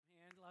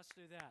Let's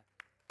do that.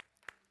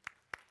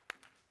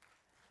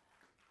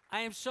 I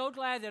am so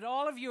glad that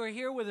all of you are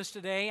here with us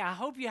today. I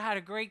hope you had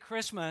a great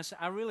Christmas.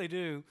 I really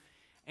do.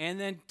 And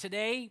then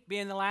today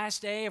being the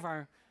last day of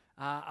our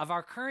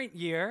current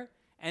year,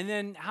 and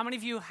then how many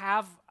of you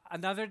have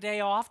another day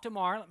off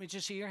tomorrow? Let me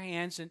just see your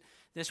hands, and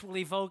this will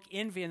evoke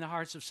envy in the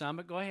hearts of some.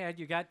 But go ahead,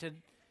 you got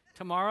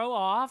tomorrow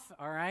off.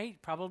 All right,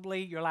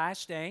 probably your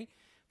last day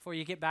before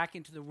you get back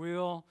into the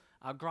real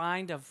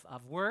grind of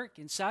work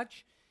and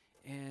such,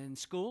 and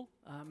school.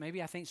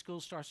 Maybe I think school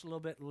starts a little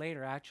bit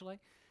later, actually.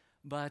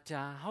 But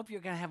I hope you're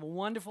going to have a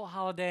wonderful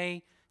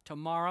holiday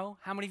tomorrow.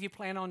 How many of you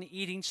plan on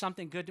eating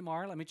something good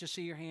tomorrow? Let me just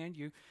see your hand.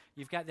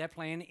 You've got that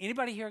plan.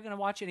 Anybody here going to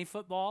watch any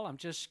football? I'm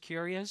just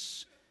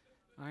curious.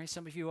 All right,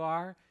 some of you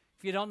are.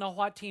 If you don't know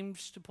what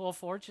teams to pull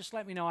for, just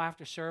let me know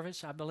after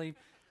service. I believe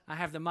I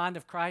have the mind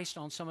of Christ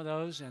on some of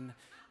those, and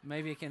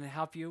maybe it can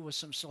help you with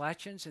some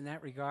selections in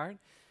that regard.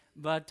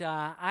 But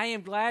I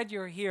am glad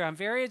you're here. I'm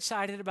very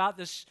excited about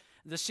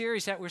the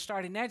series that we're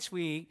starting next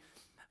week.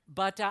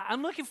 But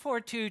I'm looking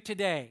forward to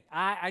today.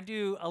 I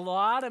do a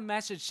lot of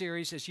message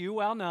series, as you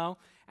well know,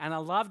 and I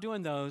love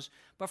doing those.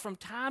 But from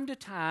time to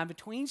time,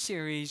 between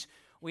series,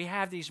 we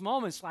have these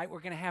moments like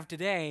we're going to have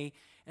today.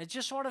 And it's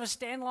just sort of a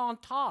standalone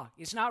talk.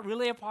 It's not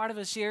really a part of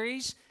a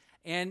series.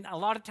 And a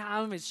lot of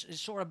time it's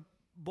sort of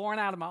born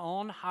out of my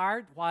own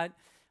heart, what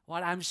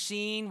I'm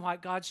seeing,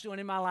 what God's doing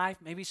in my life,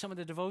 maybe some of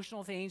the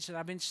devotional things that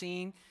I've been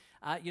seeing.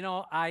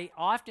 I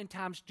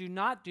oftentimes do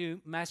not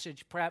do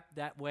message prep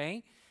that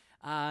way.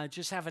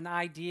 Just have an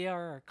idea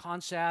or a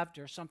concept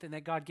or something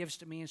that God gives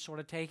to me and sort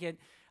of take it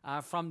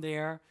from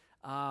there.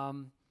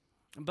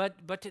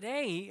 But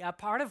today,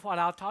 part of what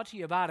I'll talk to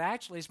you about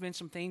actually has been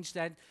some things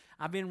that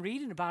I've been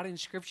reading about in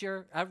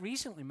Scripture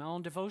recently, my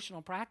own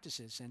devotional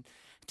practices. And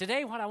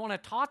today what I want to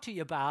talk to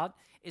you about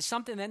is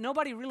something that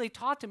nobody really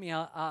taught to me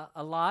a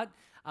lot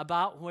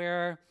about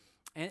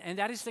and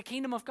that is the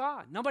kingdom of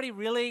God. Nobody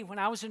really, when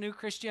I was a new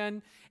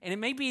Christian, and it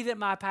may be that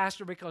my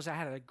pastor, because I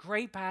had a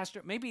great pastor,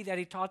 it may be that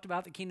he talked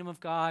about the kingdom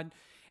of God,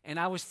 and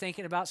I was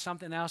thinking about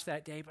something else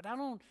that day, but I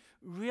don't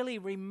really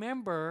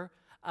remember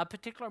a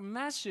particular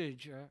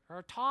message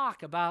or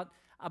talk about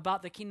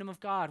the kingdom of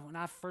God when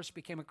I first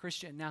became a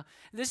Christian. Now,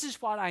 this is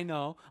what I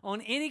know.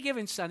 On any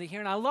given Sunday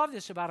here, and I love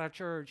this about our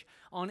church,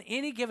 on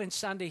any given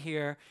Sunday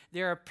here,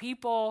 there are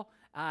people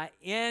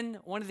in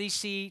one of these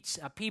seats,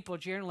 people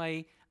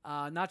generally,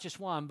 not just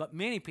one, but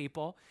many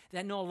people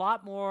that know a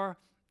lot more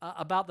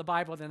about the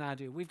Bible than I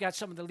do. We've got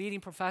some of the leading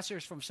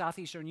professors from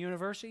Southeastern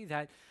University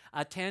that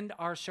attend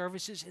our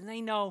services, and they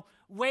know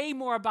way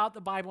more about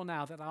the Bible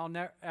now than I'll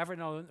ever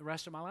know in the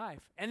rest of my life.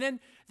 And then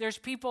there's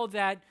people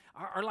that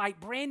are like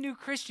brand new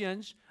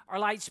Christians, are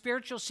like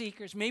spiritual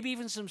seekers, maybe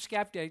even some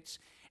skeptics,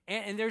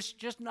 and there's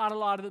just not a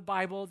lot of the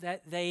Bible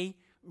that they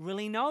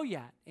really know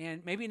yet,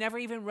 and maybe never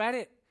even read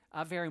it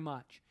very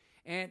much.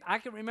 And I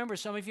can remember,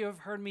 some of you have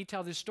heard me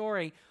tell this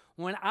story.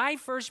 When I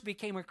first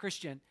became a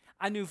Christian,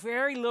 I knew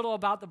very little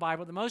about the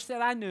Bible. The most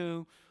that I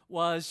knew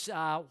was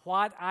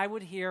what I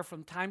would hear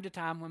from time to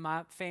time when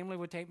my family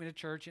would take me to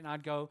church and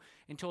I'd go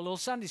into a little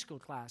Sunday school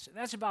class. And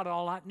that's about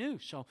all I knew.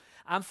 So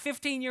I'm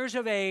 15 years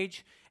of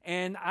age,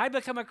 and I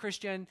become a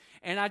Christian,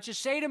 and I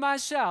just say to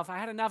myself, I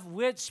had enough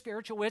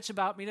spiritual wits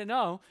about me to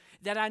know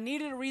that I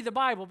needed to read the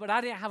Bible, but I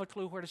didn't have a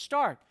clue where to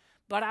start.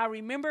 But I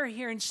remember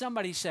hearing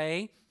somebody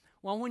say,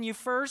 well, when you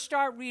first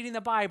start reading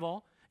the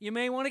Bible, you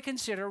may want to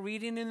consider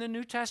reading in the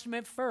New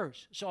Testament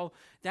first. So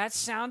that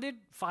sounded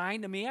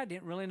fine to me. I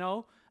didn't really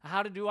know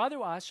how to do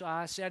otherwise. So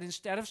I said,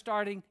 instead of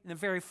starting in the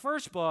very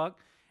first book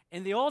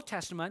in the Old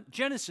Testament,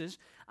 Genesis,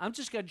 I'm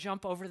just going to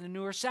jump over to the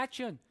newer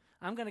section.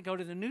 I'm going to go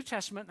to the New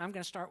Testament, and I'm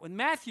going to start with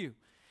Matthew.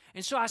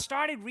 And so I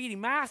started reading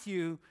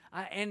Matthew,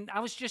 and I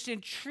was just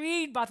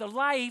intrigued by the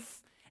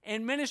life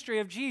and ministry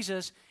of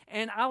Jesus,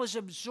 and I was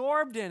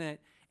absorbed in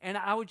it. And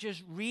I would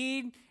just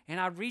read, and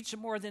I'd read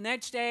some more the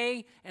next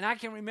day. And I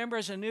can remember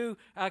as a new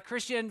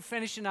Christian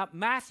finishing up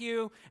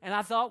Matthew, and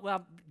I thought,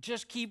 well,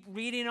 just keep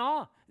reading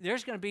on.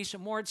 There's going to be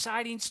some more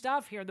exciting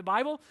stuff here in the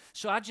Bible.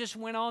 So I just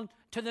went on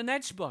to the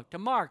next book, to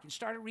Mark, and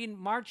started reading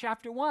Mark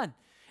chapter 1,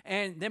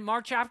 and then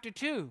Mark chapter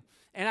 2.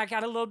 And I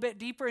got a little bit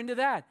deeper into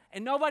that.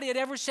 And nobody had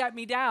ever sat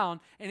me down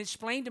and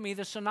explained to me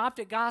the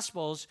Synoptic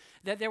Gospels,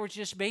 that there were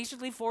just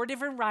basically 4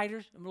 different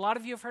writers. A lot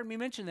of you have heard me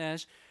mention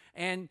this.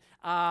 And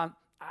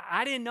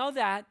I didn't know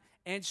that,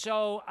 and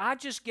so I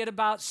just get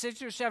about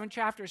 6 or 7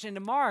 chapters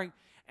into Mark,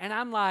 and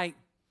I'm like,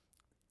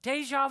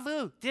 deja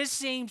vu. This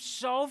seems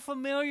so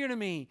familiar to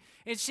me.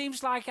 It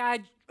seems like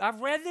I've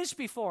read this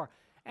before,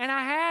 and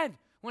I had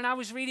when I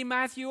was reading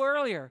Matthew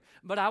earlier,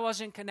 but I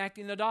wasn't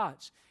connecting the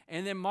dots.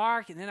 And then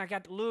Mark, and then I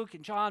got to Luke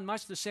and John,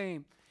 much the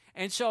same.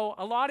 And so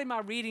a lot of my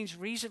readings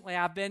recently,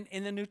 I've been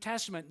in the New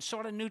Testament,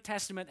 sort of New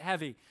Testament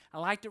heavy. I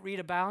like to read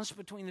a balance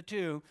between the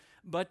two,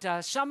 but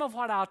some of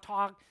what I'll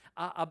talk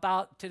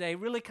about today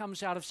really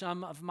comes out of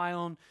some of my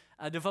own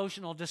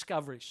devotional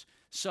discoveries.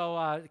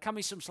 So cut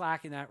me some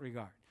slack in that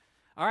regard.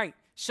 All right,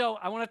 so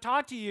I want to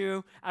talk to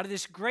you out of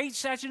this great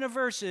section of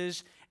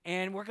verses,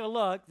 and we're going to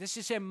look. This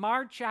is in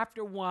Mark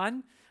chapter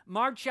 1.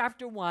 Mark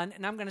chapter 1,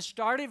 and I'm going to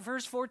start at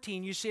verse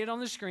 14. You see it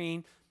on the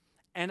screen,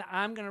 and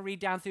I'm going to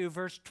read down through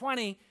verse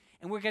 20,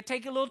 and we're going to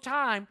take a little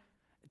time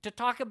to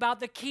talk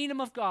about the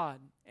kingdom of God.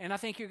 And I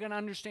think you're going to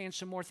understand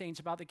some more things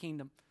about the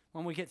kingdom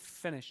when we get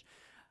finished.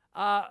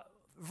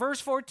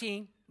 Verse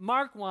 14,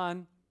 Mark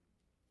 1,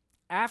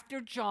 after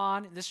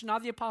John, this is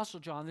not the Apostle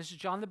John, this is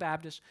John the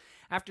Baptist.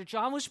 After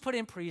John was put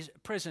in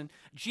prison,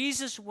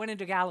 Jesus went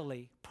into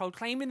Galilee,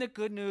 proclaiming the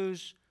good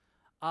news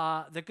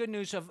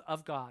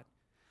of God.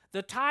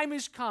 The time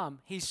has come,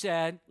 he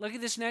said. Look at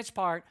this next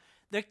part.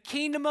 The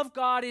kingdom of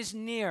God is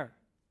near.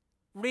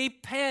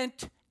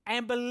 Repent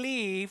and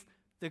believe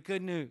the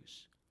good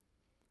news.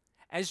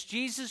 As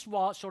Jesus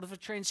walked, sort of a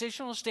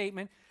transitional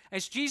statement,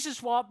 as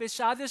Jesus walked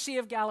beside the Sea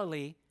of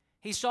Galilee,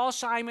 he saw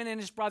Simon and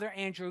his brother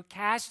Andrew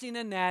casting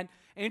a net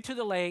into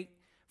the lake,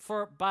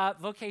 for by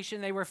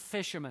vocation they were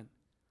fishermen.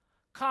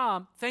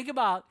 Think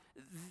about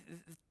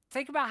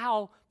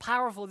how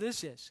powerful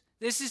this is.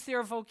 This is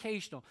their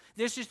vocational.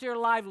 This is their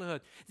livelihood.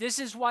 This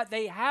is what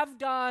they have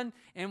done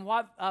and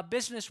what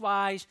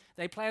business-wise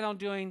they plan on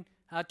doing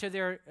to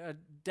their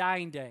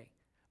dying day.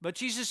 But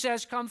Jesus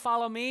says, come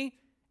follow me,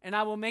 and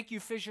I will make you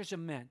fishers of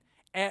men.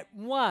 At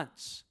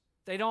once.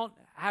 They don't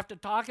have to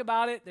talk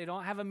about it. They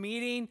don't have a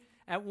meeting.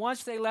 At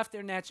once they left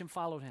their nets and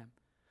followed him.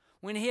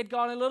 When he had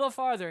gone a little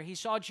farther, he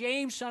saw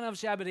James, son of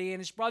Zebedee,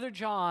 and his brother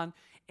John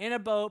in a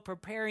boat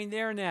preparing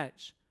their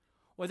nets.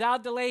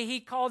 Without delay, he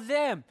called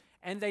them,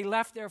 and they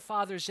left their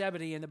father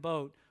Zebedee in the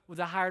boat with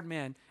the hired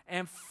men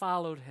and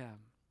followed him.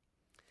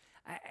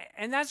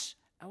 And that's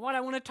what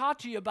I want to talk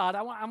to you about.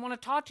 I want to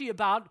talk to you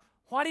about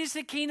what is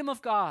the kingdom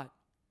of God.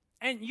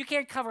 And you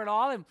can't cover it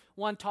all in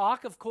one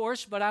talk, of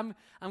course, but I'm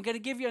going to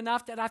give you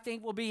enough that I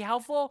think will be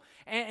helpful.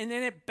 And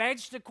then it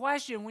begs the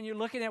question when you're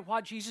looking at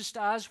what Jesus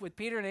does with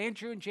Peter and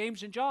Andrew and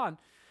James and John.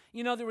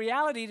 You know, the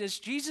reality, does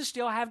Jesus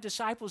still have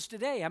disciples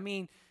today? I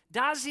mean,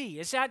 does he?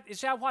 Is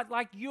that what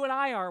like you and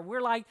I are? We're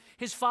like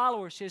his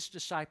followers, his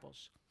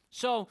disciples.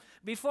 So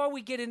before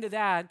we get into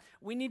that,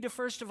 we need to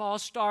first of all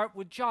start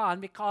with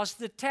John, because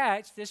the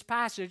text, this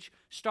passage,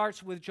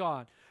 starts with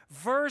John.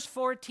 Verse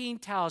 14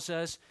 tells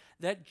us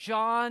that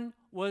John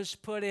was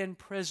put in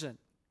prison.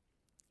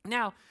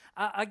 Now,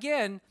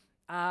 again,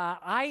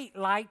 I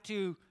like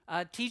to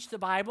teach the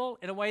Bible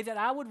in a way that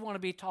I would want to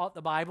be taught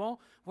the Bible,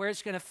 where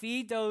it's going to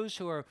feed those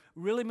who are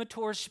really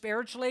mature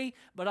spiritually,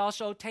 but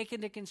also take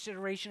into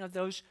consideration of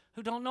those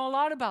who don't know a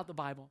lot about the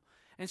Bible.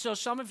 And so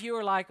some of you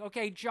are like,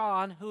 okay,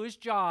 John, who is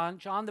John?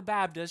 John the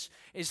Baptist,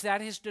 is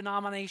that his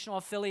denominational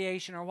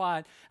affiliation or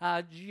what?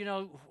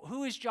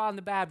 Who is John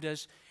the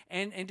Baptist?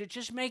 And to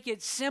just make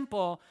it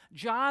simple,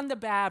 John the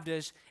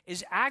Baptist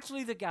is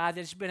actually the guy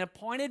that's been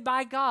appointed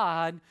by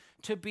God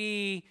to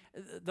be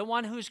the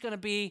one who's going to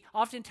be,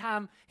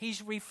 oftentimes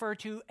he's referred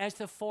to as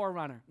the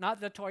forerunner,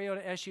 not the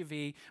Toyota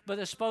SUV, but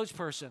the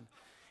spokesperson.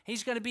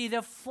 He's going to be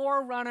the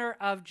forerunner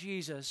of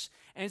Jesus.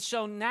 And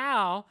so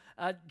now,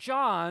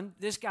 John,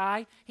 this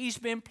guy, he's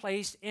been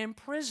placed in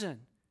prison.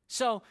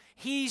 So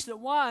he's the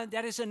one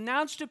that has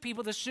announced to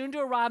people the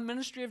soon-to-arrive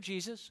ministry of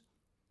Jesus.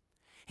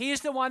 He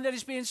is the one that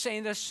is being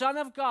saying the Son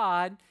of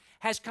God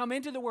has come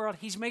into the world.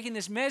 He's making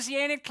this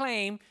messianic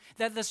claim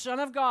that the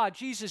Son of God,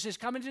 Jesus, is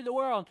coming to the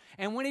world.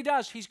 And when he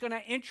does, he's going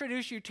to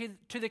introduce you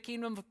to the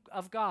kingdom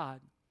of God.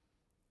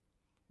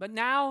 But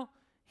now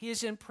he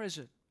is in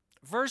prison.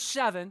 Verse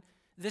 7,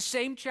 the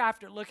same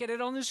chapter, look at it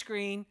on the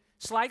screen,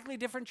 slightly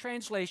different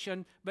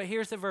translation, but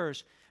here's the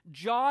verse.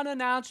 John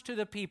announced to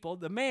the people,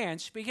 the man,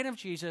 speaking of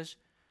Jesus,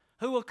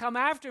 who will come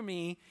after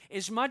me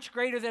is much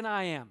greater than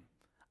I am.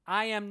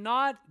 I am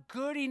not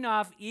good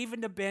enough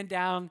even to bend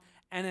down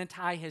and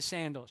untie his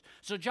sandals.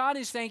 So John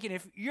is thinking,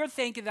 if you're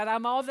thinking that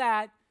I'm all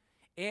that,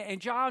 and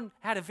John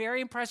had a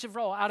very impressive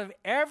role out of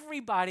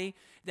everybody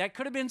that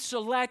could have been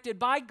selected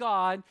by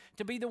God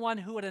to be the one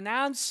who would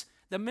announce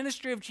the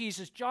ministry of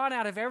Jesus. John,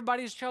 out of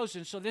everybody, is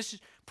chosen. So this is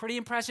a pretty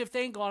impressive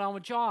thing going on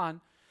with John.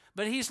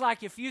 But he's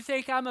like, if you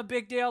think I'm a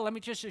big deal, let me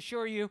just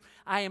assure you,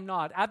 I am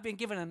not. I've been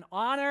given an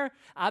honor.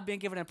 I've been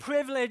given a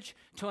privilege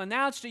to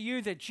announce to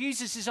you that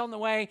Jesus is on the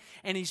way,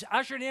 and he's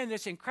ushered in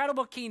this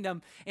incredible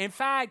kingdom. In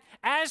fact,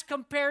 as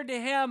compared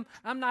to him,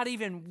 I'm not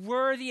even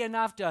worthy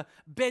enough to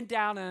bend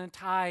down and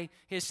untie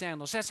his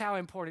sandals. That's how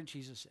important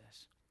Jesus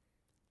is.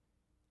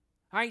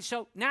 All right,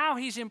 so now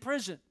he's in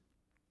prison.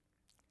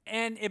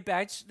 And it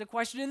begs the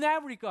question in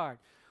that regard.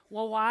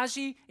 Well, why is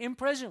he in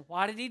prison?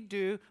 What did he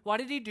do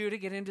to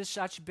get into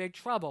such big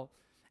trouble?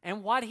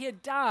 And what he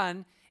had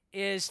done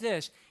is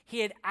this. He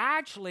had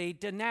actually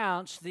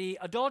denounced the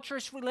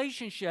adulterous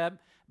relationship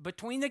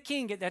between the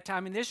king at that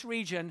time in this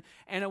region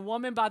and a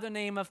woman by the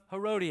name of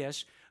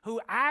Herodias, who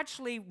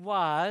actually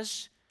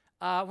was,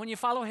 when you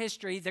follow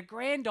history, the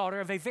granddaughter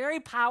of a very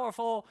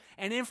powerful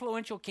and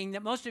influential king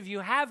that most of you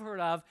have heard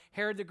of,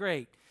 Herod the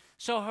Great.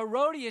 So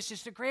Herodias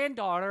is the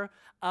granddaughter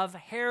of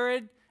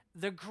Herod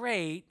the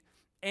Great.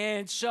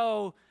 And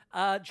so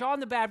John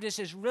the Baptist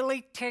has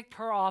really ticked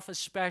her off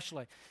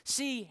especially.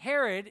 See,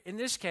 Herod, in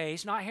this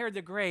case, not Herod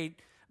the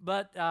Great,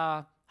 but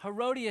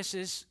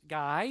Herodias'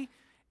 guy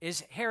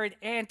is Herod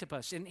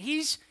Antipas. And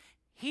he's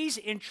he's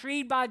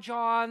intrigued by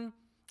John,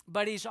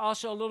 but he's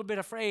also a little bit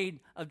afraid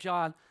of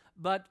John.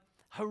 But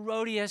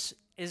Herodias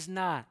is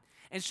not.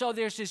 And so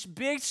there's this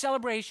big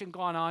celebration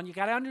going on. You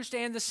got to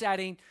understand the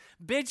setting.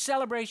 Big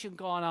celebration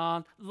going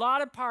on. A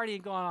lot of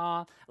partying going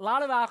on. A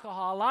lot of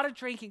alcohol. A lot of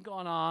drinking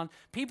going on.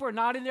 People are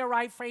not in their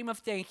right frame of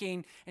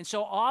thinking. And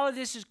so all of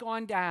this is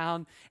going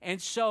down.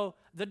 And so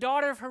the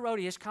daughter of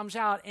Herodias comes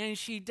out and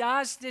she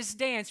does this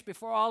dance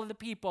before all of the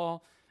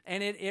people.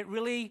 And it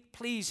really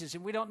pleases.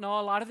 And we don't know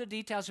a lot of the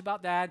details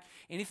about that.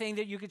 Anything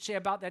that you could say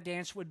about that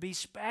dance would be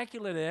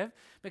speculative,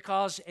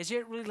 because as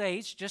it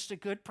relates, just a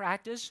good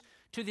practice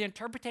to the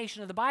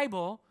interpretation of the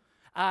Bible,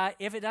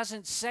 if it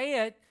doesn't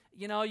say it,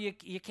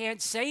 you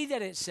can't say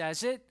that it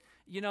says it.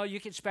 You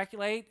can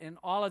speculate and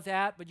all of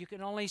that, but you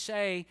can only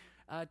say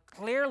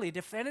clearly,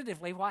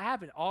 definitively what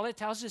happened. All it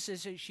tells us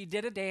is that she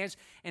did a dance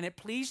and it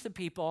pleased the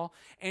people.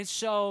 And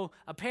so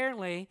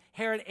apparently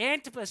Herod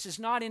Antipas is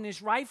not in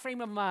his right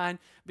frame of mind,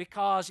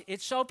 because it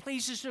so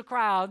pleases the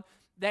crowd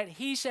that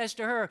he says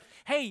to her,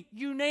 hey,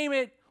 you name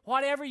it,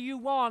 whatever you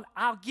want,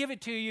 I'll give it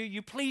to you.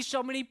 You please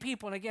so many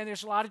people. And again,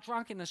 there's a lot of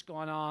drunkenness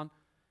going on.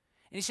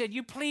 And he said,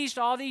 you pleased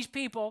all these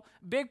people,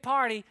 big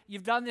party,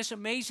 you've done this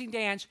amazing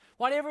dance.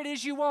 Whatever it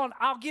is you want,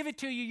 I'll give it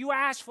to you. You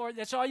asked for it.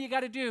 That's all you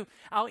got to do.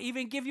 I'll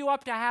even give you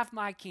up to half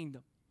my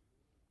kingdom.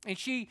 And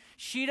she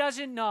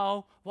doesn't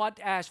know what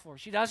to ask for.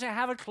 She doesn't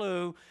have a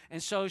clue.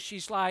 And so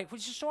she's like,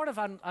 which is sort of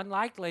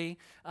unlikely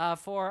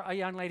for a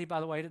young lady, by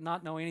the way, to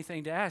not know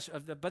anything to ask.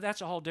 But that's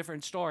a whole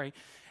different story.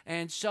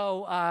 And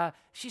so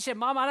she said,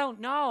 Mom, I don't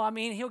know. I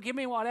mean, he'll give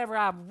me whatever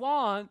I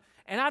want,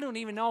 and I don't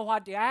even know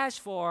what to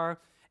ask for.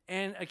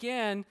 And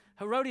again,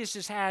 Herodias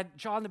has had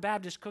John the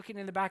Baptist cooking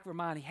in the back of her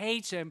mind. He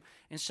hates him.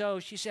 And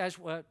so she says,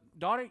 well,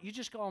 daughter, you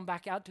just go on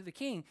back out to the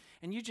king,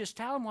 and you just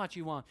tell him what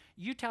you want.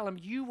 You tell him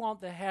you want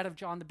the head of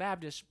John the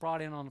Baptist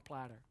brought in on a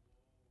platter.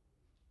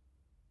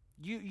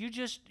 You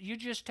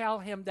just tell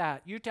him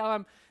that. You tell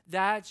him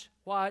that's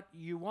what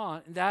you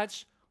want, and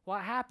that's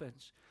what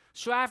happens.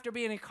 So after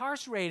being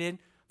incarcerated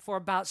for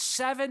about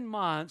 7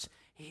 months,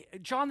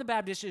 John the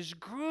Baptist is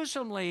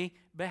gruesomely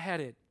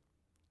beheaded.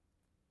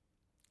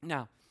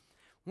 Now,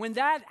 when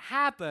that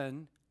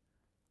happened,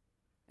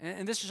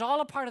 and this is all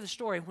a part of the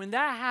story, when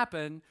that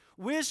happened,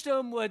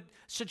 wisdom would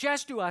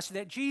suggest to us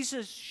that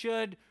Jesus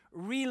should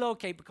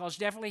relocate, because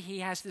definitely he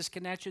has this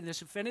connection,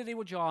 this affinity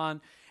with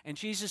John, and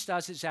Jesus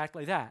does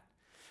exactly that.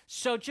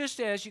 So just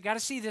as, you got to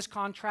see this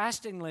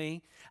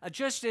contrastingly,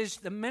 just as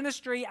the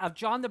ministry of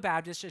John the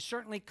Baptist has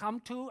certainly come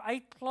to a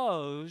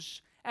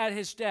close at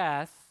his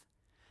death,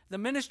 the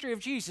ministry of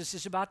Jesus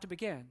is about to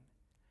begin.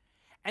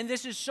 And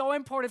this is so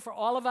important for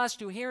all of us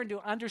to hear and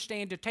to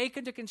understand, to take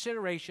into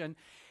consideration.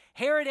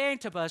 Herod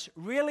Antipas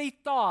really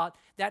thought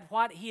that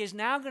what he is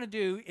now going to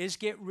do is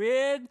get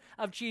rid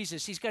of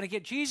Jesus. He's going to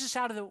get Jesus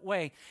out of the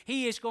way.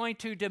 He is going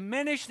to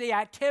diminish the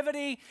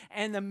activity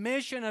and the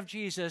mission of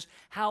Jesus.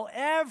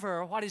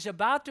 However, what is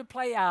about to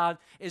play out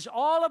is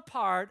all a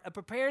part of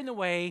preparing the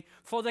way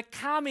for the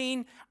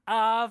coming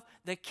of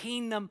the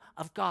kingdom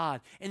of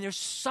God. And there's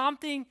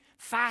something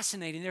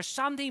fascinating. There's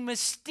something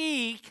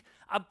mystique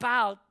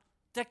about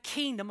the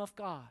kingdom of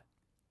God.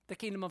 The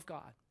kingdom of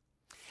God.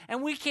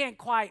 And we can't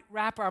quite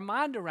wrap our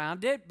mind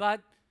around it,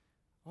 but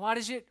what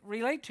does it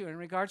relate to in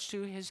regards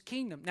to his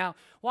kingdom? Now,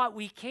 what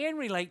we can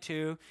relate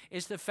to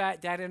is the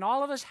fact that in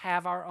all of us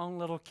have our own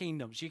little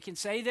kingdoms. You can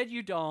say that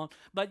you don't,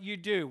 but you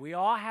do. We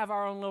all have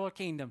our own little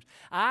kingdoms.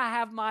 I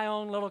have my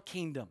own little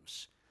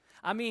kingdoms.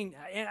 I mean,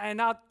 and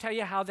I'll tell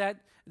you how that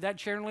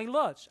generally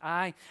looks.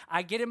 I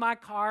get in my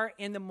car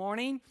in the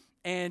morning,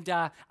 and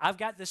I've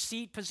got the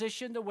seat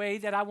positioned the way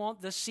that I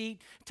want the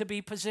seat to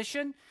be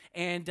positioned,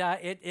 and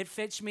it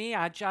fits me.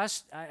 I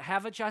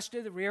have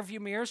adjusted the rear view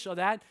mirror so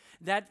that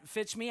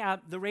fits me.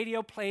 The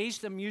radio plays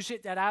the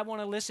music that I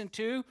want to listen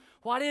to.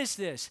 What is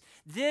this?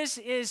 This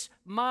is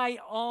my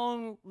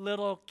own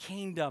little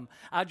kingdom.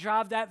 I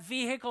drive that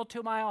vehicle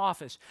to my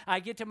office. I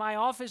get to my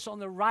office on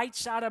the right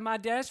side of my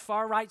desk,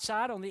 far right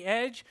side on the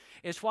edge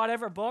is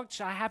whatever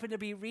books I happen to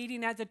be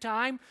reading at the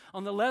time.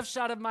 On the left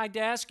side of my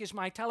desk is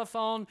my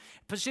telephone.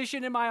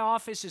 Positioned in my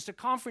office is the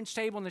conference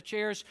table and the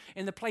chairs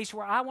in the place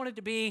where I want it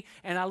to be.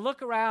 And I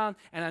look around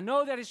and I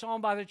know that it's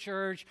owned by the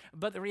church,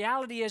 but the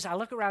reality is I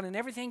look around and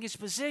everything is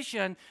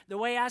positioned the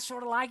way I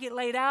sort of like it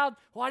laid out.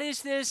 What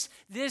is this?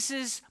 This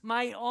is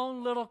my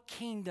own little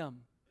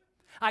kingdom.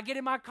 I get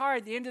in my car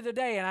at the end of the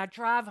day and I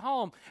drive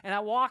home and I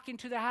walk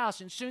into the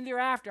house, and soon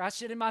thereafter I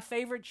sit in my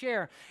favorite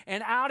chair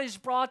and out is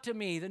brought to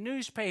me the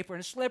newspaper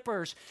and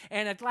slippers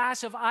and a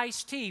glass of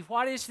iced tea.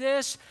 What is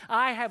this?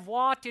 I have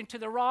walked into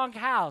the wrong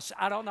house.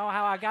 I don't know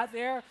how I got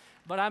there,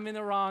 but I'm in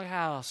the wrong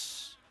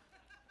house.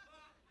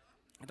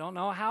 I don't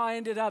know how I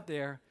ended up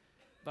there,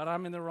 but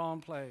I'm in the wrong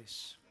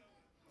place.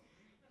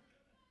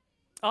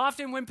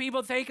 Often when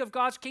people think of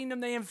God's kingdom,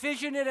 they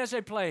envision it as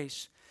a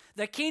place.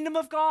 The kingdom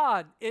of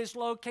God is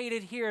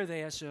located here,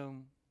 they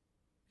assume.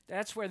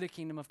 That's where the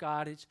kingdom of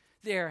God is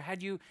there.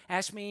 Had you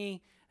asked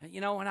me,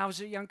 when I was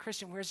a young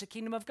Christian, where's the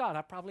kingdom of God?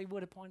 I probably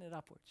would have pointed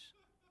upwards.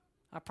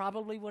 I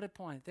probably would have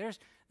pointed.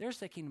 There's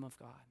the kingdom of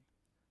God.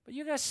 But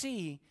you got to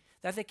see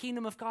that the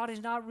kingdom of God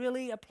is not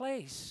really a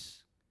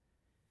place.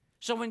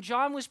 So when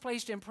John was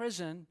placed in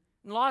prison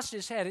and lost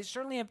his head, it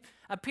certainly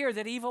appeared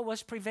that evil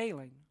was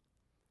prevailing.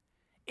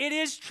 It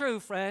is true,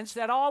 friends,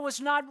 that all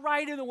was not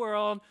right in the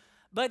world,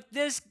 but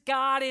this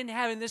God in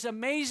heaven, this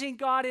amazing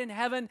God in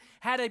heaven,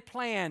 had a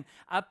plan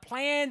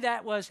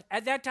that was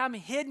at that time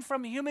hidden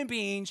from human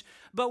beings,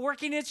 but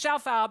working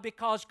itself out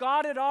because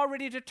God had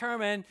already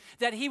determined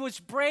that he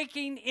was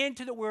breaking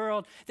into the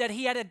world, that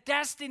he had a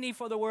destiny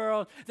for the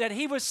world, that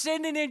he was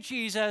sending in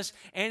Jesus,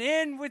 and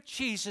in with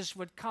Jesus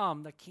would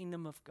come the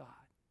kingdom of God.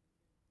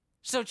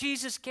 So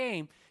Jesus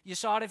came. You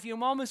saw it a few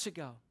moments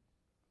ago.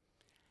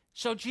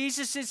 So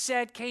Jesus, it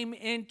said, came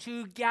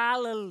into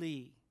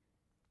Galilee.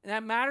 And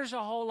that matters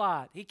a whole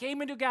lot. He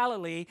came into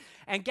Galilee,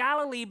 and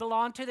Galilee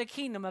belonged to the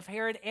kingdom of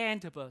Herod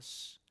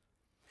Antipas.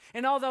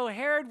 And although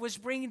Herod was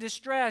bringing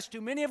distress to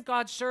many of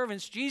God's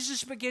servants,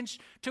 Jesus begins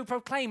to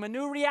proclaim a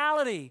new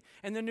reality.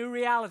 And the new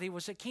reality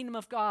was the kingdom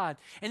of God.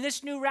 And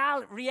this new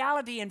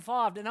reality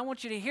involved, and I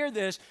want you to hear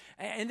this,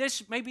 and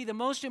this may be the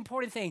most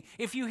important thing.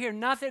 If you hear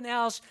nothing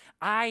else,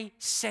 I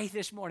say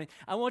this morning,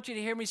 I want you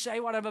to hear me say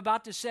what I'm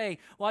about to say.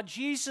 What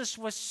Jesus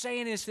was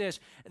saying is this: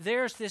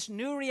 there's this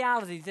new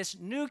reality, this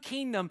new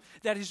kingdom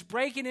that is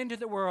breaking into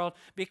the world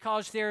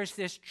because there's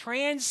this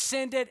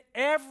transcendent,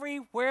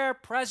 everywhere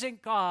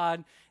present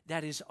God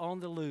that is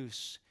on the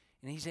loose,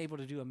 and he's able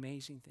to do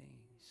amazing things.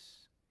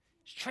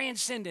 It's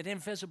transcendent,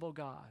 invisible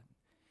God.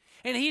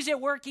 And he's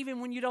at work even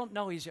when you don't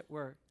know he's at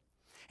work.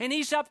 And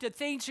he's up to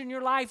things in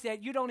your life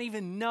that you don't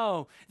even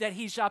know that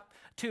he's up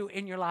to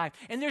in your life.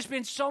 And there's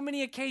been so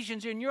many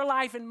occasions in your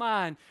life and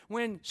mine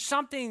when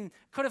something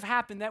could have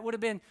happened that would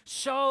have been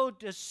so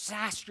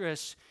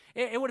disastrous.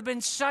 It would have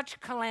been such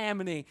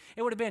calamity.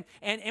 It would have been,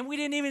 and we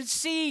didn't even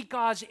see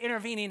God's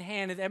intervening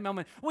hand at that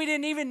moment. We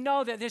didn't even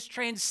know that this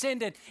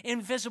transcendent,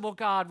 invisible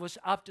God was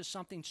up to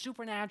something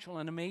supernatural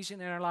and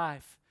amazing in our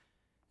life.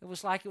 It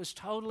was like it was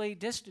totally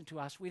distant to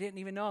us. We didn't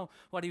even know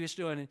what he was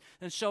doing.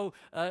 And so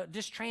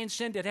this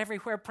transcendent,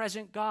 everywhere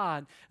present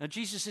God,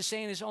 Jesus is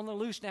saying is on the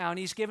loose now, and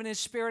he's given his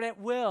Spirit at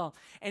will,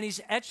 and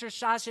he's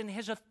exercising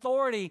his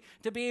authority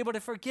to be able to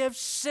forgive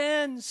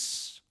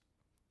sins.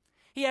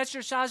 He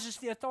exercises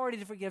the authority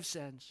to forgive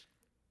sins.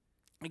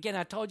 Again,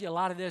 I told you a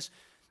lot of this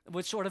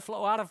would sort of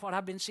flow out of what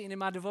I've been seeing in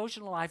my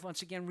devotional life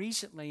once again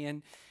recently.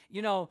 And,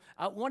 you know,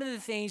 one of the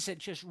things that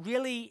just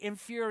really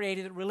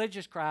infuriated the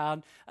religious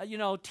crowd,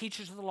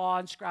 teachers of the law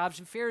and scribes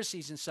and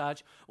Pharisees and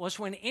such, was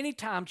when any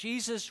time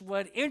Jesus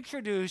would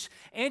introduce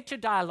into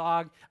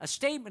dialogue a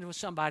statement with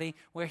somebody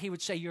where he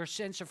would say, your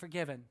sins are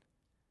forgiven.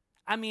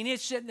 I mean,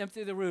 it's sending them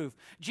through the roof.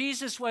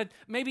 Jesus would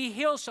maybe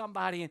heal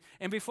somebody,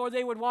 and before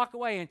they would walk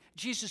away, and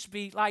Jesus would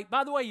be like,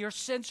 by the way, your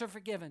sins are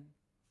forgiven.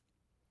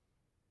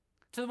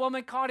 To the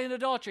woman caught in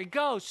adultery,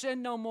 go,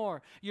 sin no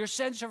more. Your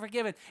sins are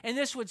forgiven. And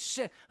this would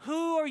say,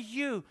 who are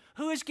you?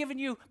 Who has given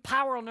you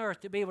power on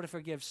earth to be able to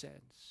forgive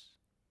sins?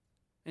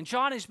 And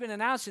John has been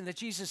announcing that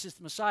Jesus is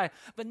the Messiah,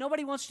 but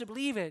nobody wants to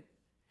believe it.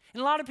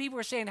 And a lot of people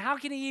are saying, how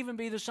can he even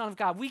be the Son of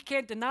God? We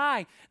can't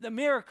deny the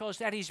miracles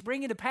that he's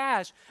bringing to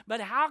pass,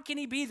 but how can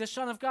he be the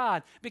Son of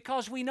God?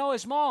 Because we know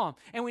his mom,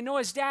 and we know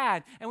his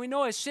dad, and we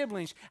know his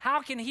siblings.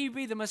 How can he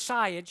be the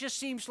Messiah? It just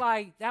seems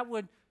like that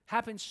would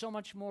happen so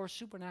much more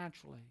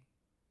supernaturally,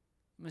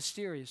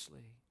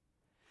 mysteriously.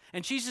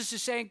 And Jesus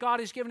is saying God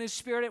has given his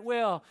Spirit at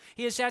will.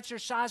 He is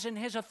exercising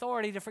his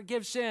authority to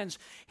forgive sins.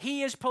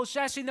 He is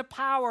possessing the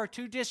power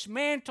to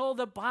dismantle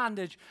the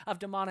bondage of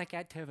demonic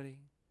activity.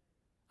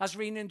 I was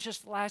reading in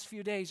just the last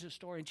few days a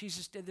story, and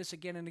Jesus did this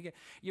again and again.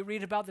 You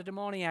read about the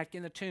demoniac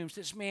in the tombs,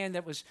 this man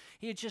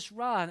he had just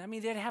run. I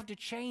mean, they'd have to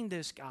chain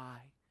this guy.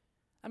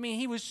 I mean,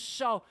 he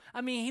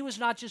was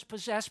not just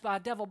possessed by a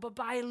devil, but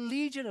by a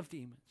legion of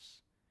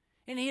demons.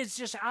 And he is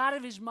just out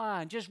of his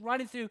mind, just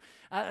running through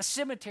a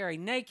cemetery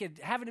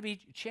naked, having to be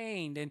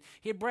chained, and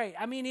he'd break.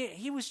 I mean,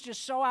 he was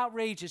just so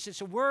outrageous. It's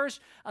the worst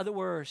of the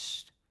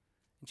worst.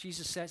 And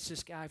Jesus sets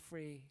this guy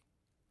free.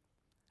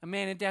 A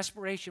man in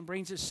desperation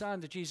brings his son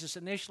to Jesus,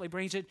 initially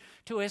brings it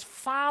to his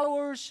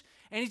followers,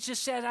 and he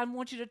just said, I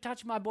want you to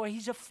touch my boy.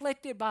 He's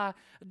afflicted by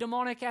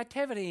demonic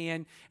activity,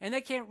 and they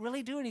can't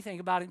really do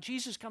anything about it.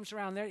 Jesus comes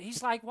around there.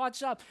 He's like,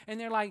 what's up? And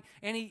they're like,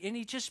 and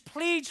he just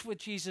pleads with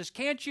Jesus,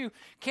 can't you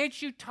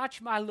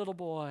touch my little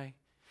boy?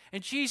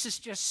 And Jesus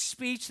just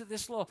speaks to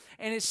this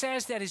and it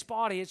says that his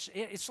body,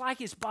 it's like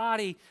his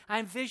body, I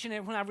envision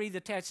it when I read the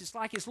text, it's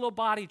like his little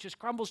body just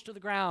crumbles to the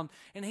ground,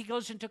 and he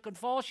goes into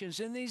convulsions,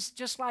 and he's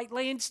just like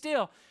laying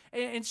still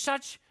in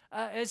such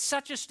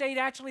a state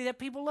actually that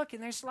people look,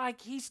 and it's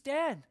like, he's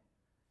dead.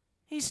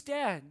 He's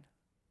dead.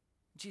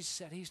 Jesus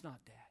said, he's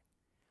not dead.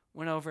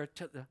 Went over,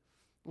 took the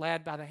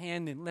lad by the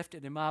hand and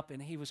lifted him up,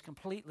 and he was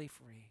completely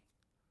free.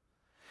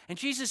 And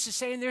Jesus is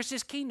saying there's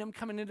this kingdom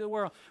coming into the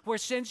world where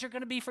sins are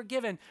going to be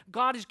forgiven.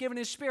 God has given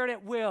his Spirit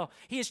at will.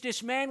 He is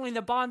dismantling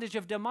the bondage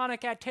of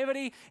demonic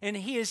activity, and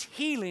he is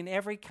healing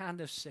every kind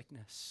of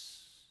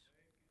sickness.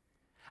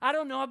 I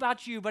don't know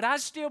about you, but I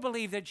still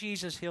believe that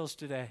Jesus heals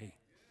today.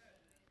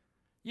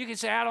 You can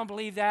say, I don't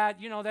believe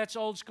that. You know, that's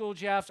old school,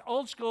 Jeff.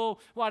 Old school,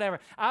 whatever.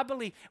 I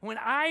believe. When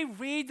I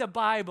read the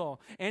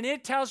Bible and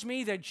it tells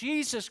me that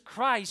Jesus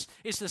Christ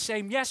is the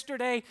same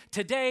yesterday,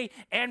 today,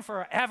 and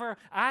forever,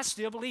 I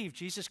still believe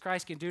Jesus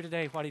Christ can do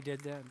today what he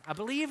did then. I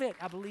believe it.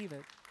 I believe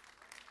it.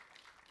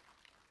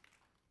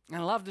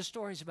 And I love the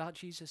stories about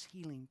Jesus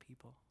healing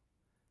people.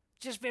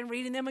 Just been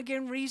reading them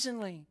again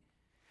recently,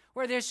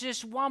 where there's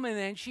this woman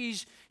and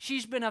she's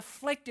been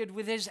afflicted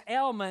with this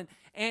ailment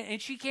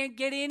and she can't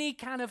get any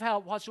kind of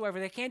help whatsoever.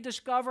 They can't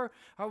discover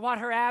what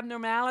her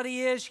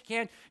abnormality is.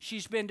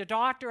 She's been to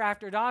doctor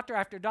after doctor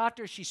after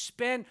doctor. She's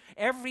spent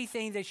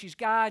everything that she's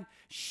got.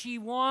 She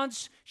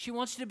wants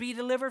to be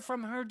delivered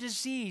from her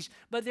disease,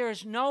 but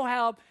there's no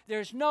help.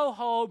 There's no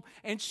hope.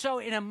 And so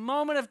in a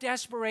moment of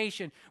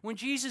desperation, when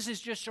Jesus is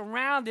just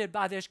surrounded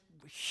by this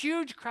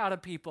huge crowd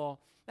of people,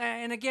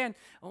 and again,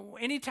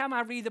 anytime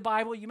I read the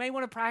Bible, you may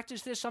want to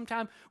practice this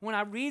sometime. When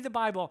I read the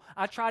Bible,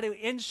 I try to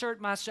insert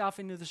myself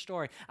into the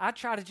story. I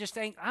try to just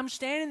think, I'm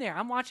standing there.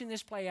 I'm watching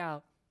this play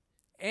out.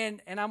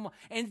 And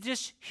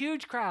this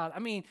huge crowd. I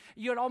mean,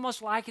 you'd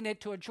almost liken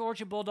it to a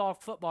Georgia Bulldog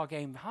football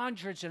game.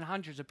 Hundreds and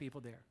hundreds of people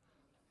there.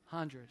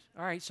 Hundreds.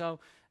 All right, so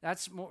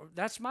that's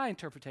my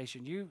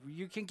interpretation.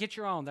 You can get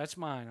your own. That's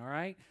mine, all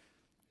right?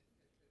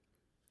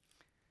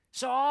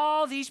 So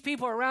all these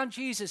people are around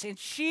Jesus, and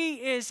she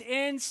is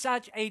in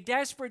such a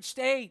desperate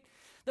state.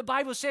 The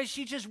Bible says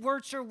she just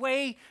works her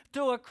way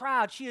through a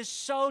crowd. She is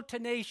so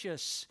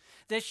tenacious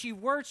that she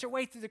works her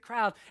way through the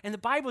crowd. And the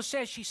Bible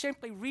says she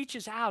simply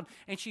reaches out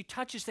and she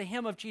touches the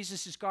hem of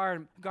Jesus'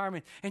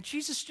 garment. And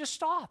Jesus just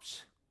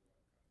stops.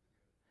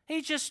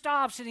 He just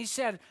stops and he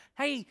said,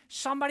 hey,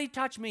 somebody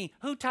touch me.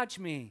 Who touched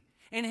me?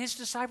 And his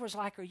disciples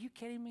are like, are you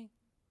kidding me?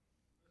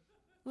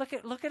 Look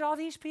at all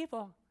these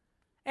people.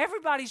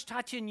 Everybody's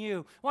touching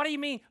you. What do you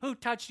mean, who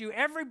touched you?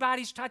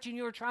 Everybody's touching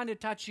you or trying to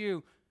touch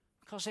you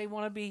because they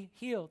want to be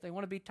healed. They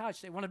want to be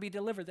touched. They want to be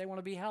delivered. They want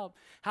to be helped.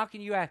 How can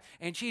you act?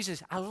 And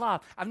Jesus,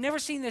 I've never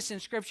seen this in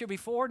Scripture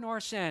before nor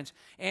since.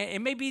 And it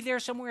may be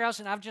there somewhere else,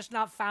 and I've just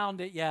not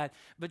found it yet.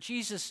 But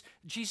Jesus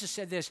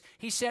said this.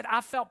 He said,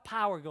 I felt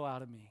power go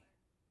out of me.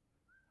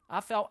 I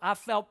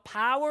felt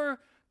power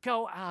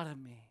go out of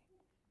me.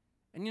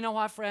 And you know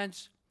what,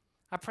 friends?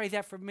 I pray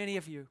that for many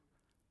of you.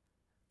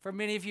 For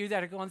many of you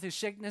that are going through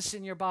sickness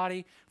in your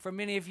body, for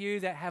many of you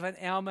that have an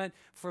ailment,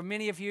 for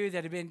many of you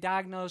that have been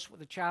diagnosed with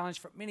a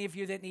challenge, for many of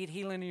you that need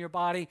healing in your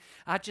body,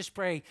 I just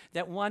pray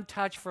that one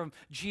touch from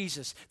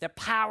Jesus, that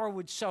power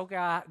would so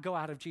go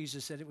out of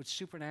Jesus that it would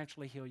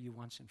supernaturally heal you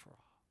once and for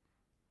all.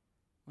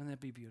 Wouldn't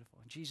that be beautiful?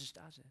 And Jesus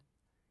does it.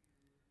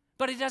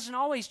 But he doesn't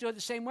always do it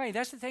the same way.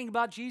 That's the thing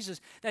about Jesus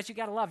that you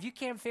got to love. You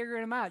can't figure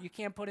him out. You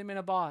can't put him in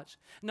a box.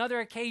 Another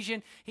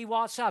occasion, he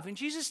walks up, and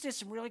Jesus did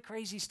some really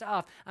crazy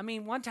stuff. I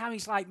mean, one time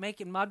he's like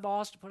making mud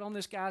balls to put on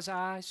this guy's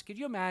eyes. Could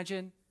you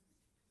imagine?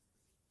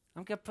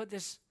 I'm going to put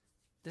this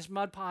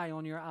mud pie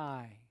on your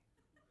eye.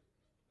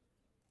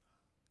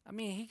 I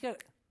mean, he could.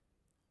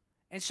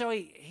 And so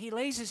he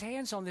lays his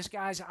hands on this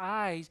guy's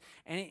eyes,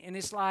 and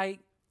it's like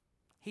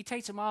he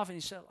takes them off, and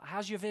he said,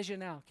 how's your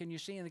vision now? Can you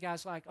see? And the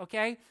guy's like,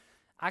 okay.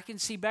 I can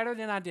see better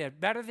than I did,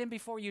 better than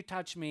before you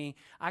touched me.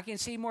 I can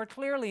see more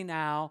clearly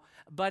now,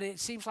 but it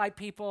seems like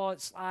people,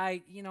 it's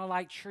like,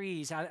 like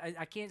trees.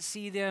 I can't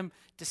see them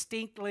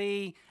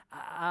distinctly.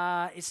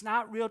 It's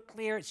not real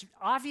clear. It's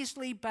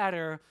obviously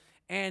better.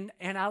 And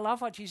I love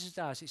what Jesus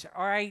does. He said,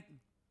 all right,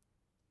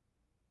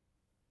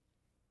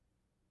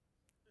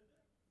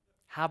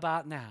 how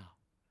about now?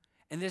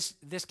 And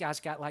this guy's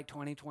got like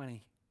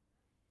 20/20.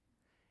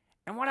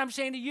 And what I'm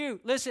saying to you,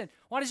 listen,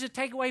 what is the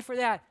takeaway for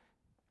that?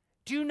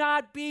 Do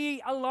not be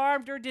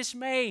alarmed or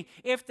dismayed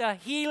if the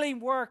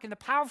healing work and the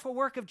powerful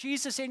work of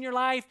Jesus in your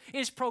life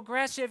is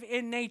progressive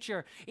in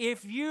nature.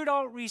 If you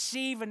don't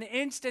receive an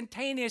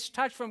instantaneous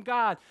touch from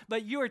God,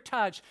 but you are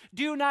touched,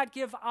 do not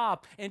give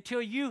up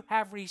until you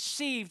have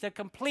received the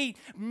complete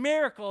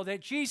miracle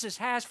that Jesus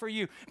has for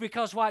you.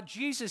 Because what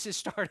Jesus has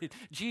started,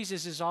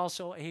 Jesus is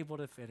also able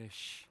to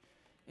finish.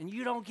 And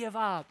you don't give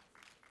up.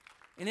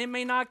 And it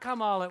may not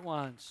come all at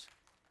once.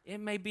 It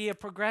may be a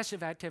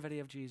progressive activity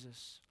of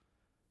Jesus.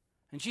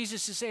 And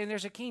Jesus is saying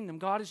there's a kingdom.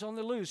 God is on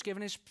the loose,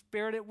 giving his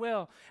spirit at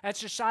will,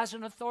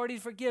 exercising authority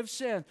to forgive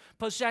sin,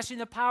 possessing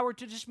the power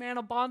to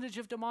dismantle bondage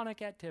of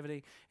demonic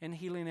activity, and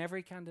healing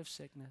every kind of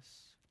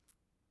sickness.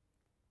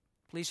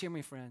 Please hear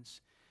me,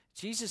 friends.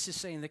 Jesus is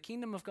saying the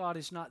kingdom of God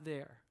is not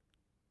there,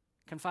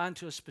 confined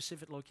to a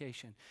specific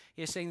location.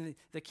 He is saying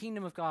the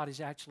kingdom of God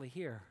is actually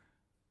here.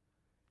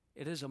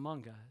 It is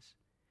among us.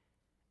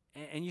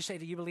 And you say,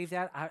 do you believe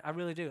that? I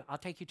really do. I'll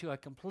take you to a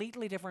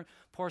completely different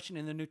portion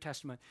in the New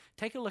Testament.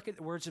 Take a look at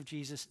the words of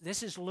Jesus.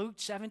 This is Luke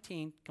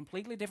 17,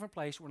 completely different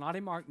place. We're not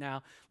in Mark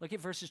now. Look at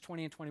verses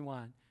 20 and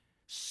 21.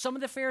 Some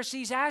of the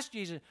Pharisees asked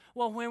Jesus,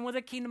 well, when will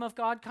the kingdom of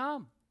God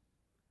come?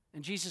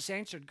 And Jesus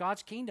answered,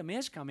 God's kingdom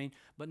is coming,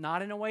 but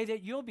not in a way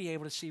that you'll be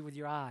able to see with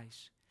your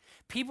eyes.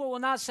 People will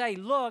not say,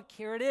 look,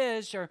 here it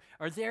is, or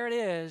there it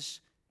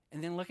is.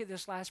 And then look at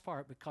this last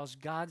part, because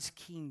God's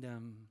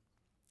kingdom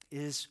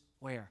is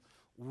where?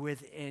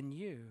 Within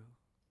you.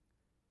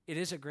 It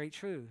is a great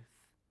truth.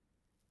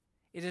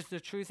 It is the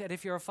truth that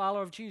if you're a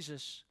follower of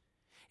Jesus,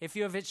 if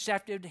you have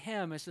accepted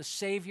Him as the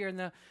Savior and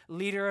the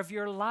leader of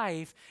your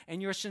life,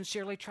 and you're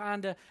sincerely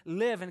trying to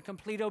live in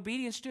complete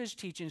obedience to His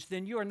teachings,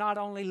 then you are not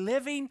only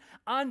living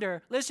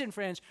under, listen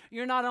friends,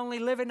 you're not only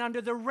living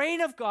under the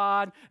reign of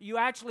God, you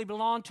actually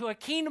belong to a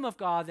kingdom of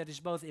God that is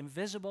both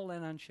invisible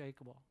and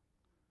unshakable.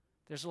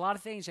 There's a lot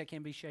of things that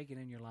can be shaken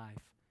in your life,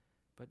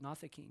 but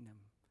not the kingdom.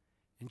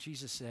 And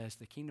Jesus says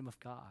the kingdom of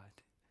God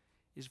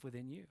is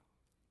within you.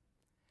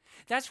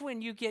 That's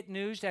when you get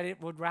news that it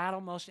would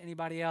rattle most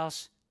anybody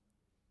else.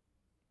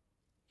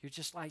 You're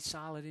just like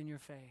solid in your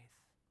faith.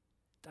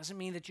 Doesn't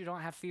mean that you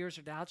don't have fears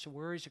or doubts or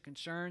worries or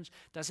concerns.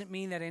 Doesn't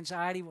mean that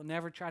anxiety will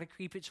never try to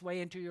creep its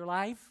way into your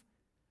life.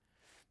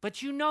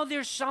 But you know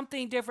there's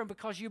something different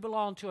because you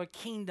belong to a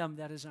kingdom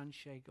that is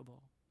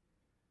unshakable.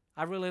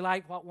 I really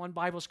like what one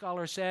Bible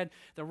scholar said.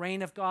 The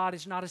reign of God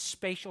is not a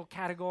spatial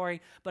category,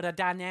 but a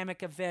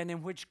dynamic event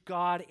in which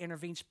God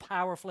intervenes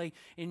powerfully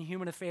in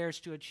human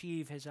affairs to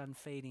achieve His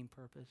unfading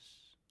purpose.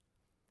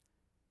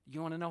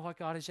 You want to know what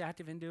God is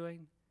active in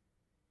doing?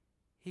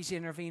 He's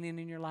intervening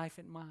in your life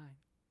and mine.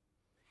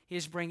 He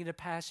is bringing to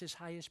pass His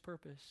highest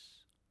purpose.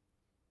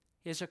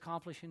 He is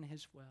accomplishing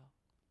His will.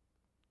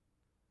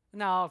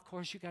 Now, of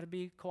course, you got to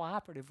be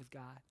cooperative with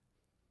God.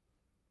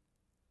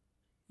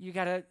 You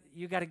got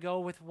to go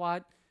with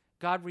what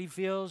God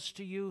reveals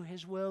to you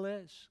His will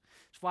is.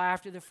 That's why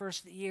after the first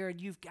of the year,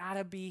 you've got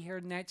to be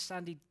here next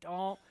Sunday.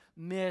 Don't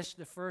miss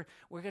the first.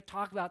 We're going to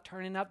talk about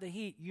turning up the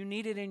heat. You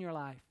need it in your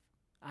life.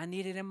 I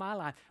need it in my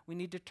life. We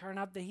need to turn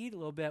up the heat a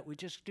little bit. We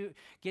just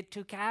get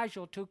too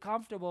casual, too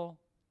comfortable.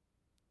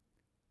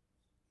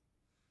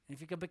 And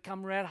if you can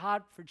become red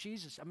hot for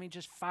Jesus,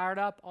 just fired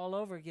up all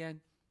over again.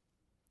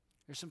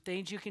 There's some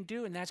things you can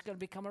do, and that's going to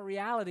become a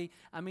reality.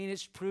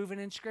 It's proven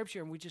in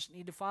Scripture, and we just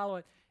need to follow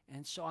it.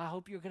 And so I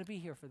hope you're going to be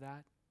here for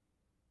that.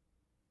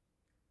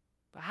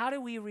 But how do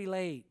we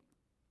relate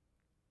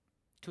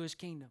to His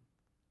kingdom?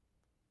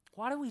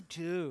 What do we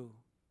do?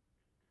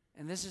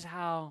 And this is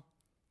how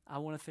I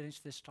want to finish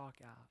this talk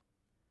out.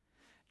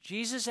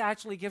 Jesus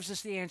actually gives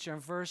us the answer in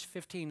verse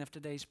 15 of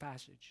today's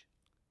passage.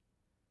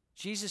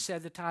 Jesus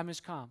said, the time has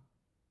come.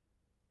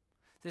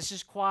 This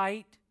is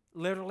quite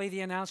literally the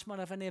announcement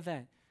of an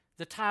event.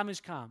 The time has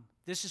come.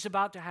 This is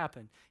about to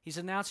happen. He's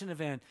announcing an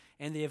event,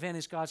 and the event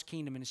is God's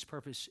kingdom, and His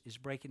purpose is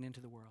breaking into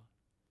the world.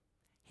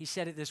 He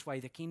said it this way,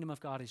 the kingdom of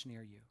God is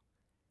near you.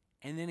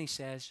 And then He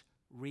says,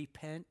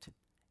 repent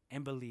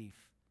and believe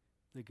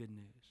the good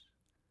news.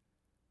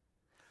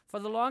 For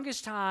the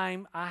longest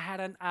time, I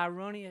had an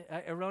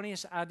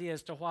erroneous idea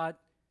as to what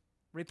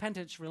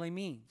repentance really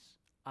means.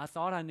 I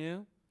thought I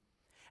knew.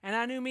 And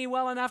I knew me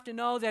well enough to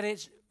know that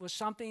it was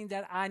something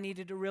that I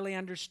needed to really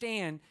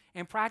understand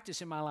and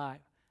practice in my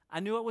life. I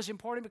knew it was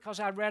important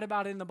because I read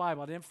about it in the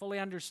Bible. I didn't fully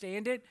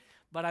understand it,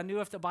 but I knew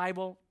if the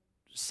Bible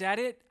said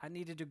it, I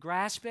needed to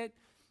grasp it.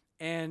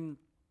 And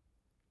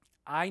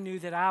I knew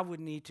that I would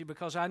need to,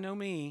 because I know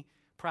me,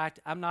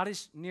 I'm not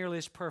nearly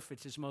as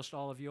perfect as most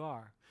all of you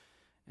are.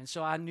 And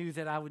so I knew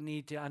that I would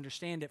need to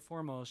understand it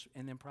foremost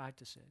and then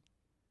practice it.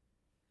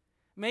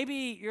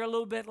 Maybe you're a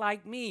little bit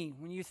like me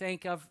when you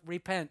think of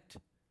repent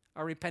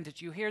or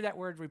repentance. You hear that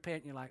word repent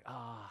and you're like,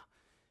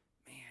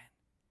 man.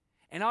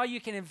 And all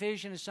you can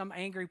envision is some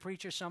angry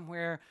preacher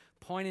somewhere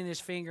pointing his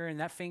finger, and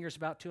that finger's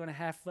about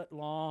 2.5 foot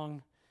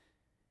long,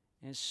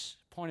 and it's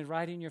pointed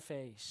right in your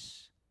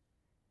face.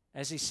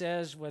 As he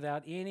says,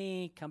 without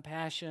any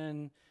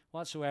compassion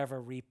whatsoever,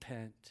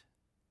 repent.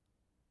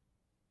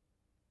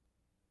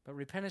 But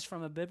repentance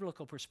from a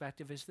biblical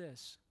perspective is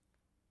this.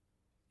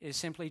 It is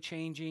simply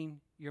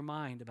changing your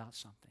mind about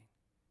something.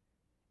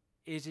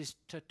 It is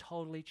to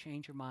totally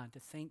change your mind, to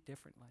think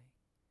differently.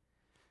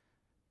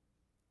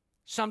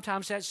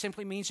 Sometimes that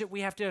simply means that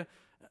we have to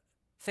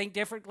think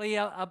differently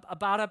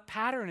about a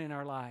pattern in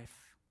our life,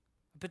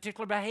 a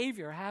particular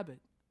behavior or habit.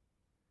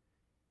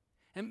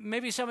 And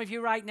maybe some of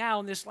you right now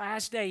on this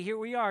last day, here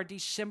we are,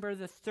 December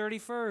the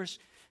 31st,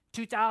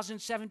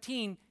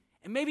 2017,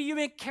 and maybe you've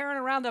been carrying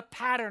around a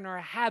pattern or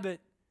a habit.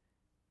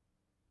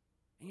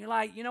 And you're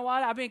like, you know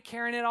what? I've been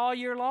carrying it all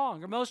year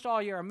long, or most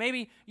all year. Or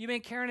maybe you've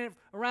been carrying it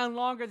around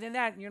longer than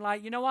that, and you're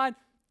like, you know what?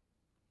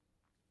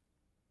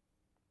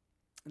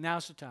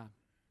 Now's the time.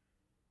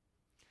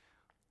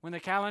 When the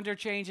calendar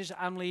changes,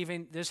 I'm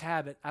leaving this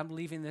habit. I'm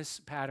leaving this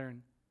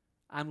pattern.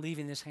 I'm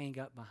leaving this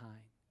hang-up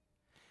behind.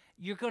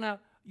 You're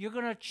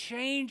gonna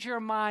change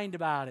your mind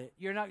about it.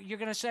 You're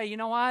going to say, you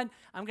know what?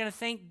 I'm going to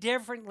think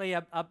differently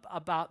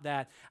about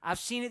that. I've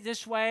seen it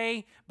this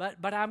way,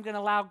 but I'm going to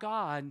allow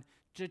God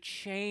to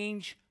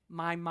change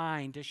my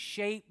mind, to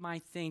shape my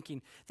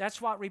thinking. That's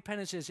what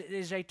repentance is. It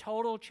is a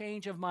total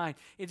change of mind.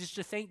 It is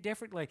to think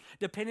differently.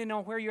 Depending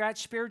on where you're at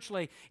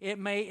spiritually, it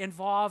may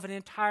involve an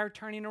entire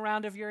turning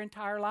around of your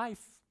entire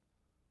life.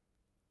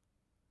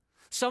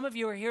 Some of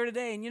you are here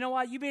today, and you know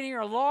what? You've been here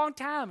a long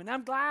time, and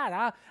I'm glad.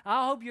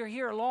 I hope you're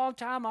here a long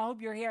time. I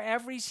hope you're here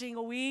every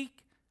single week.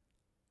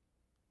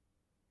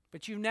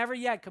 But you've never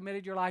yet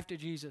committed your life to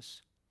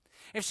Jesus.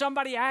 If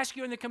somebody asked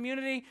you in the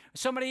community,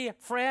 somebody, a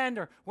friend,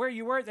 or where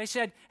you work, they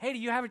said, hey, do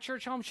you have a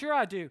church home? Sure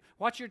I do.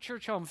 What's your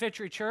church home?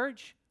 Victory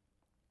Church?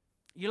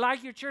 You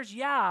like your church?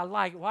 Yeah, I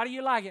like it. Why do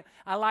you like it?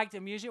 I like the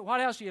music. What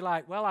else do you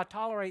like? Well, I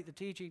tolerate the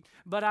teaching,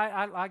 but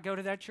I go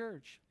to that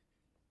church.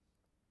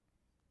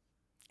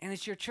 And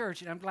it's your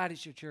church, and I'm glad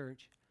it's your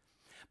church.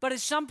 But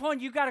at some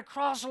point, you've got to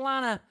cross the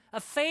line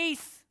of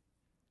faith.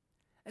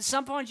 At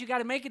some point, you've got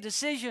to make a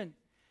decision.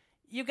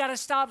 You've got to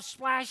stop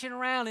splashing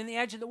around in the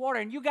edge of the water,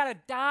 and you've got to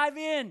dive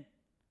in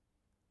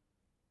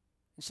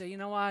and say, you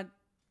know what?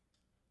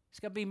 It's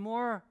got to be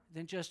more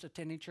than just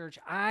attending church.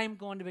 I'm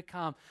going to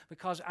become,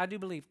 because I do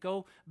believe,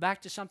 go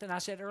back to something I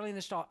said early in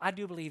this talk, I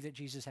do believe that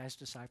Jesus has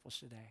disciples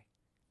today.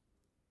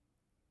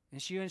 And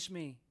it's you and it's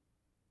me.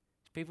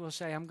 It's people who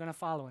say, I'm going to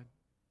follow him.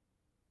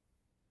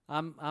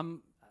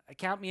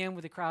 Count me in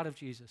with the crowd of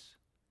Jesus.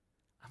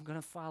 I'm going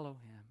to follow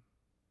him.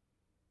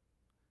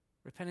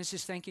 Repentance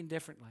is thinking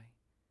differently.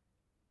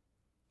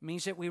 It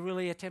means that we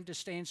really attempt to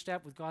stay in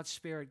step with God's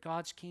Spirit.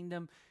 God's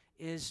kingdom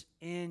is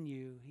in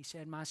you. He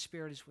said, my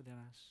Spirit is within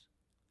us.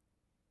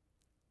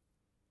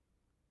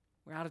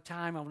 We're out of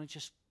time. I want to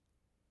just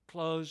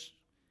close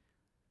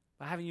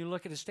by having you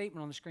look at a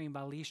statement on the screen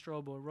by Lee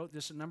Strobel, who wrote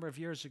this a number of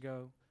years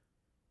ago.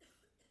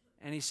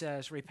 And he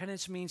says,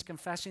 repentance means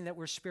confessing that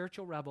we're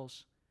spiritual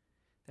rebels,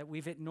 that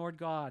we've ignored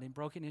God and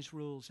broken his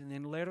rules, and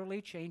then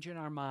literally changing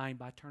our mind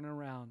by turning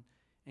around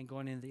and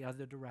going in the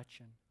other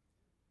direction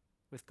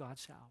with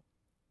God's help.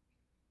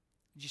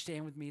 Would you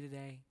stand with me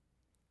today?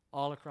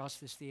 All across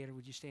this theater,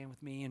 would you stand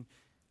with me? And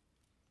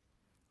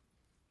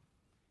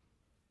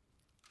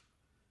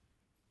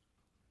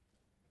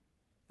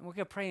we're going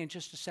to pray in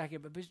just a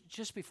second, but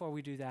just before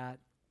we do that,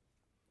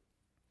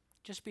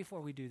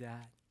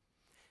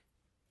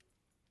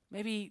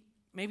 maybe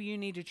you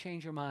need to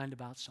change your mind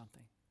about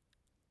something.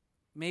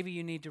 Maybe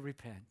you need to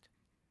repent.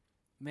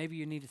 Maybe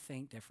you need to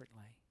think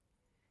differently.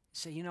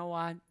 Say, you know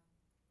what?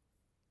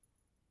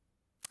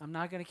 I'm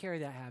not going to carry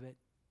that habit,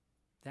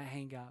 that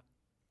hang up,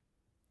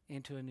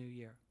 into a new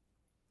year.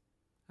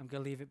 I'm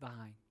going to leave it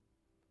behind.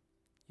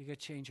 You're going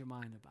to change your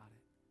mind about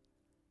it.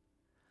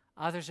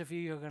 Others of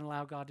you are going to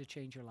allow God to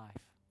change your life.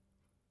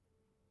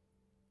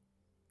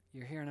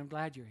 You're here, and I'm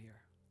glad you're here.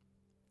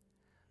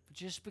 But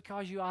just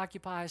because you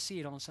occupy a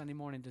seat on Sunday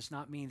morning does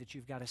not mean that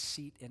you've got a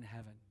seat in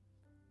heaven.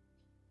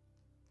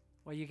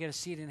 Well, you get a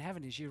seat in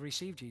heaven as you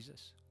receive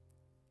Jesus.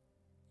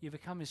 You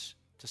become his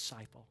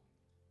disciple.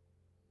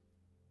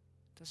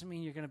 Doesn't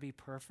mean you're going to be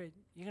perfect.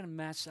 You're going to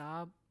mess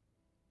up.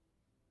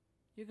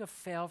 You're going to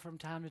fail from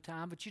time to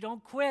time, but you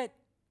don't quit.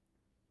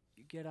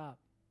 You get up.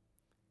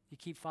 You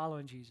keep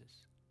following Jesus.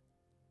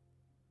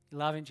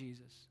 Loving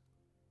Jesus.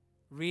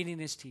 Reading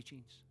his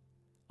teachings.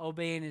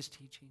 Obeying his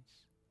teachings.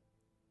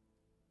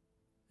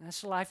 And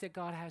that's the life that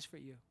God has for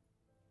you.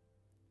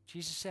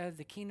 Jesus said,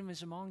 the kingdom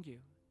is among you.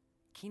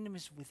 The kingdom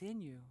is within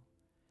you.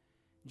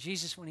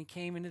 Jesus, when he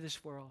came into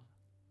this world,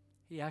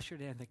 he ushered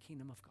in the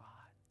kingdom of God.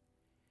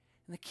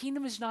 And the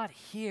kingdom is not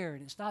here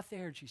and it's not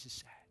there, Jesus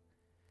said.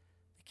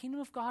 The kingdom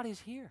of God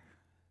is here.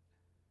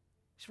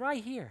 It's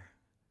right here.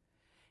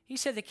 He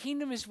said the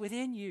kingdom is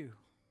within you.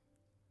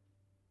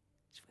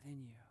 It's within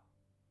you.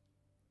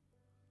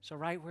 So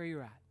right where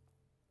you're at,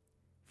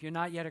 if you're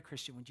not yet a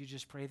Christian, would you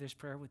just pray this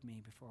prayer with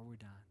me before we're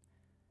done?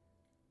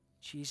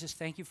 Jesus,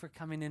 thank you for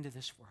coming into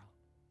this world.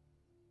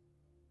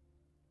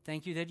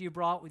 Thank you that you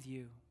brought with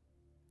you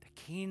the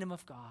kingdom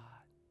of God.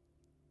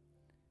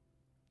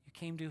 You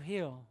came to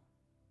heal.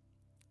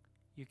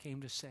 You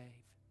came to save.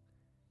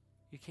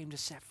 You came to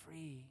set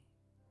free.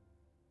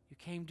 You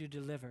came to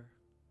deliver.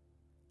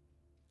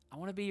 I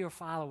want to be your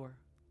follower.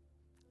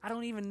 I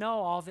don't even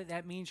know all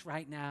that means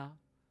right now.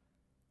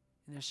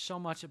 And there's so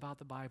much about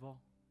the Bible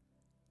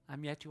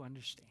I'm yet to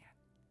understand.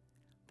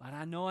 But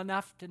I know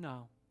enough to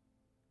know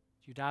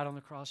you died on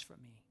the cross for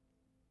me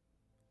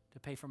to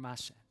pay for my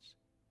sins.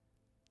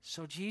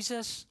 So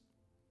Jesus,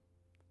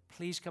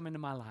 please come into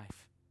my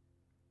life.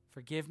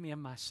 Forgive me of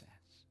my sins.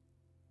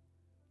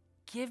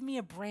 Give me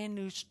a brand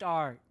new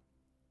start.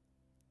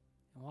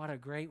 And what a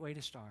great way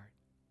to start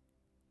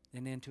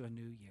than into a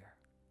new year.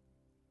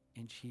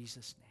 In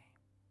Jesus'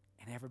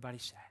 name. And everybody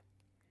said,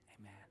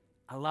 amen.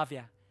 I love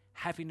you.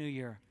 Happy New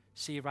Year.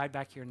 See you right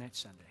back here next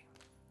Sunday.